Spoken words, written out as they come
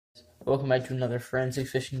Welcome back to another forensic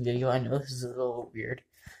fishing video. I know this is a little weird,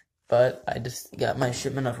 but I just got my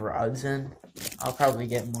shipment of rods in. I'll probably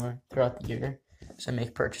get more throughout the year as I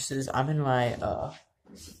make purchases. I'm in my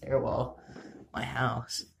stairwell, my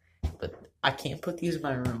house, but I can't put these in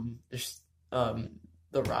my room. There's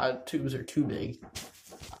the rod tubes are too big.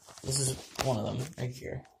 This is one of them right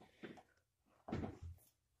here.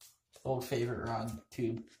 Old favorite rod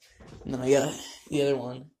tube. And then I got the other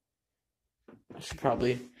one. I should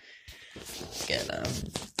probably get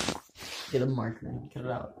a marker and cut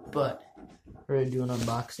it out. But we're gonna do an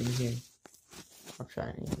unboxing here. I'll try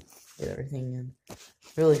and get everything in.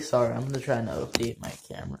 Really sorry, I'm gonna try and update my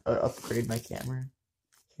camera or upgrade my camera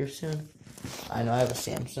here soon. I know I have a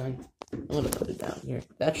Samsung. I'm gonna put it down here.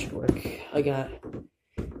 That should work. I got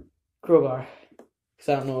crowbar because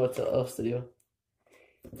I don't know what else to do.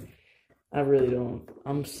 I really don't.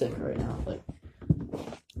 I'm sick right now. Like,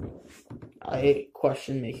 I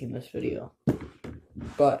question making this video,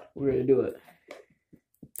 but we're gonna do it.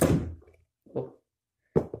 Oh,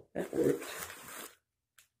 that worked.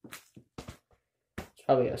 It's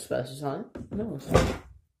probably asbestos on it. No, it's not.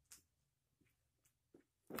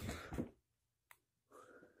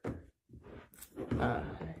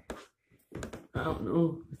 I don't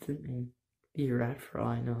know. It's in be a rat for all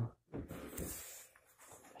I know.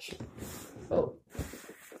 Oh,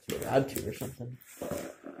 it's a rod tube or something.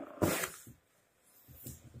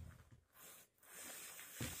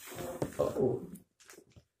 Uh-oh.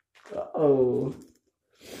 Uh-oh.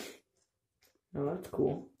 No, that's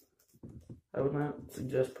cool. I would not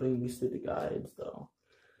suggest putting these through the guides, though.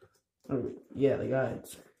 Oh, yeah, the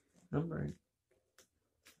guides. Numbering.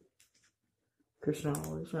 Christian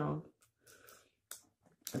always found.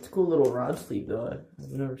 That's a cool little rod sleeve, though. I've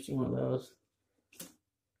never seen one of those.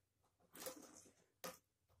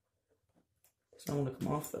 It's not want to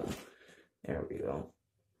come off, though. There we go.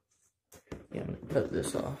 Yeah, I'm going to cut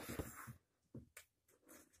this off.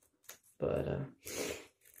 But,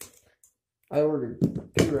 I ordered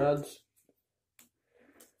 2 rods.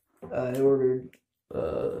 I ordered,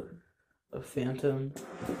 a Phantom,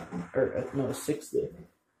 or, no, a 6-stick.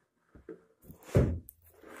 And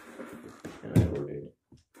I ordered,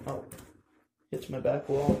 oh, hits my back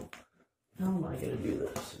wall. How am I gonna do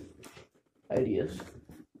this? Ideas.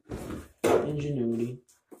 Ingenuity.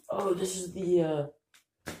 Oh, this is the,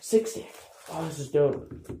 6-stick. Oh, this is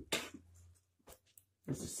dope.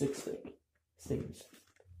 This is 6-stick. Things.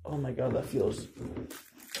 Oh my god, that feels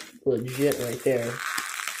legit right there.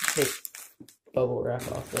 Take bubble wrap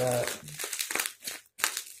off that.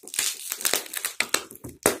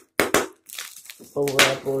 Bubble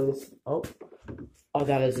wrap, boys. Oh,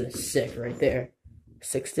 that is a sick right there.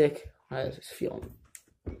 6-stick. That is feeling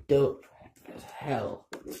dope as hell.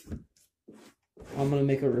 I'm gonna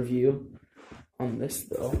make a review on this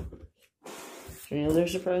though. Is there any other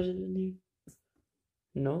surprises in here?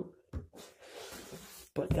 Nope.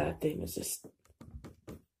 But that thing is just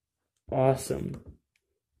awesome.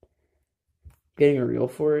 Getting a reel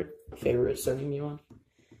for it. Favorite sending me one.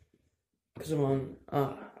 Because I'm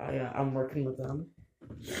on, I'm working with them.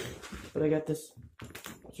 But I got this.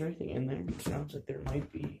 Is there anything in there? It sounds like there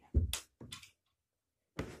might be.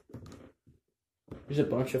 There's a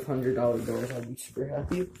bunch of $100 doors. I'd be super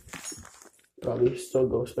happy. Probably still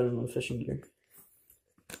go spend it on fishing gear.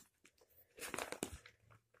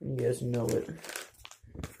 You guys know it.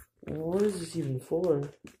 What is this even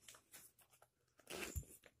for?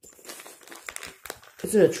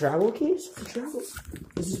 Is it a travel case? Does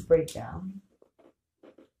this break down?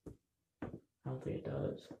 I don't think it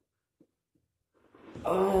does.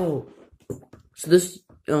 Oh! So this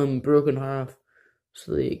broke in half.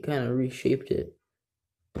 So they kind of reshaped it.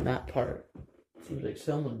 That part. Seems like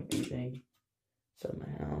someone beeping. It's at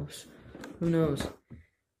my house. Who knows?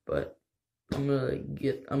 But I'm gonna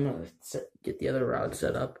get the other rod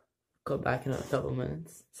set up. Go back in a couple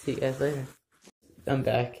minutes. See you guys later. I'm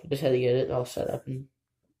back. Just had to get it all set up and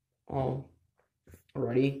all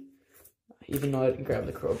ready. Even though I didn't grab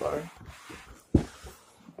the crowbar.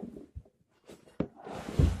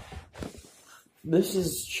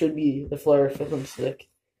 This should be the Flare Film Stick.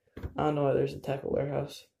 I don't know why there's a Tackle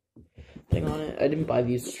Warehouse thing on it. I didn't buy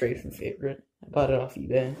these straight from Favorite. I bought it off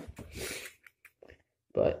eBay.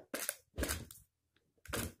 But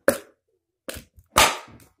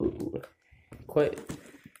ooh, quite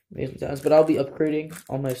amazing sounds. But I'll be upgrading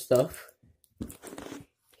all my stuff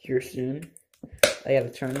here soon. I got a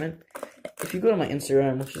tournament. If you go to my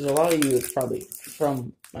Instagram, which is a lot of you, it's probably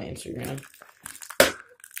from my Instagram.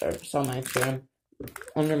 Sorry, it's on my Instagram.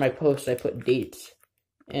 Under my post, I put dates,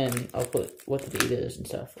 and I'll put what the date is and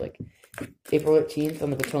stuff. Like, April 18th on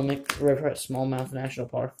the Potomac River at Smallmouth National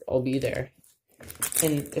Park. I'll be there.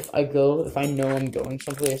 And if I know I'm going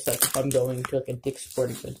someplace, like if I'm going to like a Dick's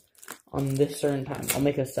Sporting Goods on this certain time, I'll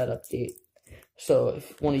make a setup date. So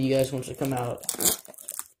if one of you guys wants to come out,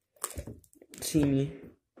 see me,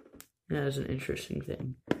 that is an interesting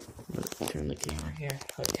thing. I'm gonna turn the camera here.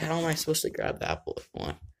 Like, how am I supposed to grab the Apple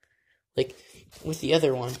one? Like with the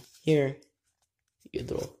other one here, you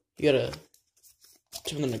gotta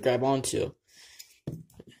something to grab onto.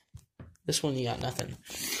 This one you got nothing.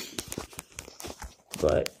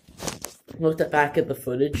 But looked back at the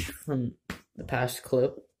footage from the past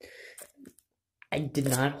clip. I did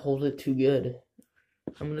not hold it too good.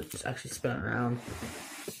 I'm gonna just actually spin it around.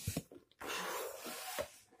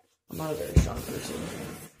 I'm not a very strong person.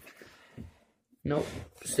 Nope,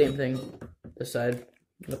 same thing. This side, I'm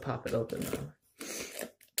gonna pop it open now.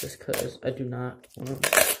 Just because I do not want to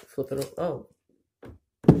flip it over. Oh,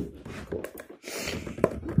 cool.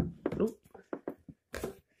 Nope.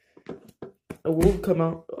 It will come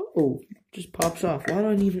out. Oh, just pops off. Why do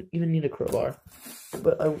I even need a crowbar?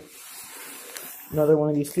 But another one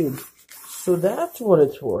of these tubes. So that's what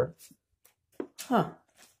it's for. Huh.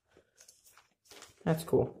 That's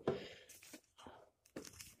cool.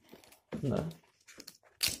 No.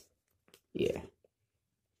 Yeah.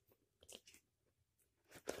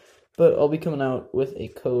 But I'll be coming out with a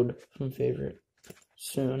code from Favorite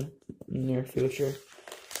soon, in the near future.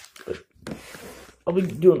 But I'll be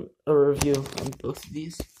doing a review on both of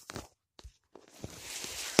these.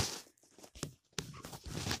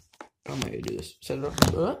 How am I gonna do this? Set it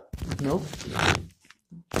up? Nope.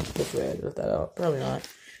 Which way I lift that out? Probably not.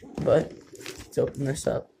 But let's open this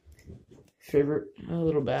up. Favorite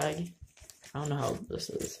little bag. I don't know how this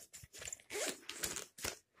is.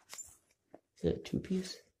 Is it a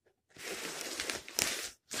 2-piece?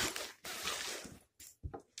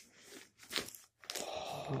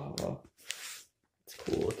 Oh, it's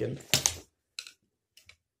cool looking.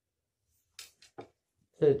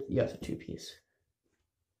 Yeah, it's a 2-piece.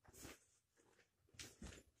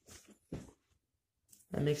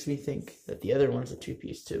 That makes me think that the other one's a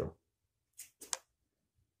 2-piece too.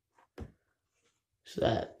 So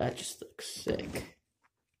that just looks sick.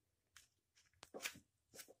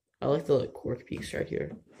 I like the cork piece right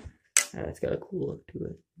here. It's got a cool look to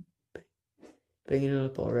it. Banging it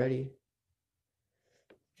up already.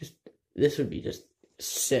 This would be just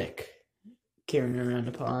sick. Carrying around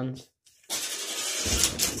the ponds.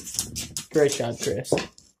 Great job, Chris.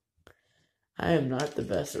 I am not the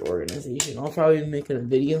best at organization. I'll probably be making a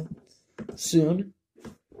video soon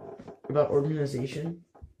about organization.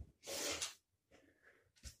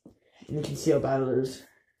 And you can see how bad it is.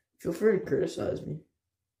 Feel free to criticize me,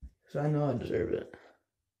 because I know I deserve it.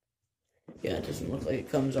 Yeah, it doesn't look like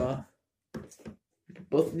it comes off.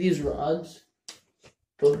 Both of these rods,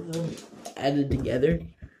 both of them added together,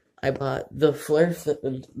 I bought the Flare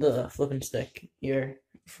flipping stick here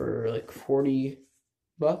for like $40.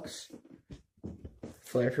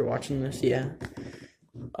 Flare, if you're watching this, yeah.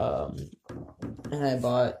 And I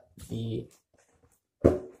bought the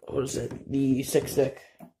stick stick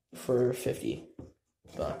for $50.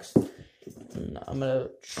 And I'm gonna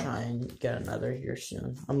try and get another here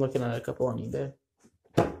soon. I'm looking at a couple on eBay.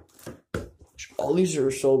 All these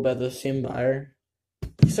are sold by the same buyer.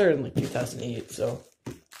 He started in like 2008, so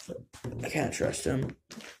I can't trust him.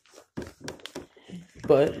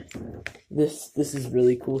 But this is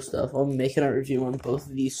really cool stuff. I'll be making a review on both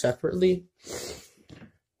of these separately.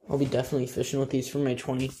 I'll be definitely fishing with these for my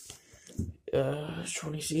 20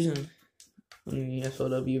 season on the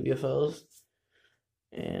FLW VFLs.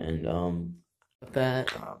 And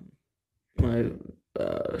my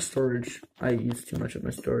storage, I use too much of my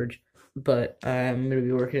storage, but I'm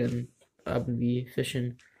gonna be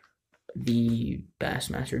fishing the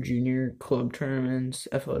Bassmaster Junior Club tournaments,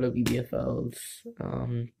 FLW VFLs.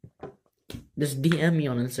 Just DM me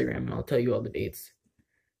on Instagram and I'll tell you all the dates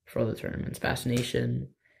for all the tournaments. Bass Nation,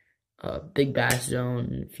 Big Bass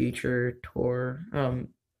Zone, Future Tour,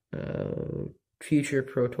 Future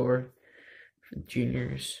Pro Tour for the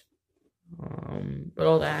juniors, but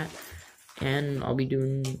all that, and I'll be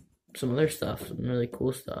doing some other stuff, some really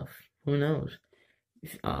cool stuff. Who knows?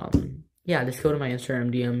 Yeah, just go to my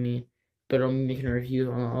Instagram, DM me. But I'm making a review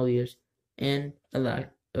on all these, and I'd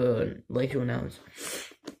like to announce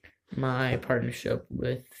my partnership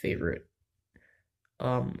with Favorite.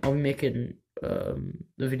 I'll be making the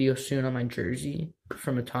video soon on my jersey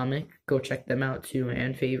from Atomic. Go check them out too,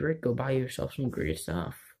 and Favorite. Go buy yourself some great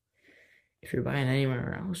stuff. If you're buying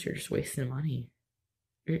anywhere else, you're just wasting money.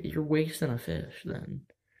 You're wasting a fish then,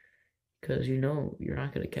 because you know you're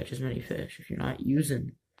not gonna catch as many fish if you're not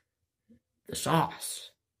using the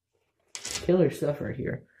sauce. Killer stuff right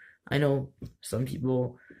here. I know some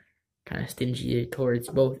people kind of stingy towards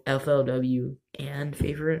both FLW and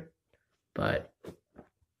favorite, but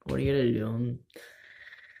what are you gonna do?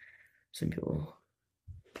 Some people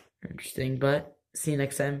are interesting, but see you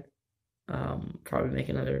next time. Probably make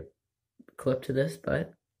another clip to this,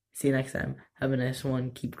 but see you next time. Have a nice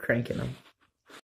one. Keep cranking them.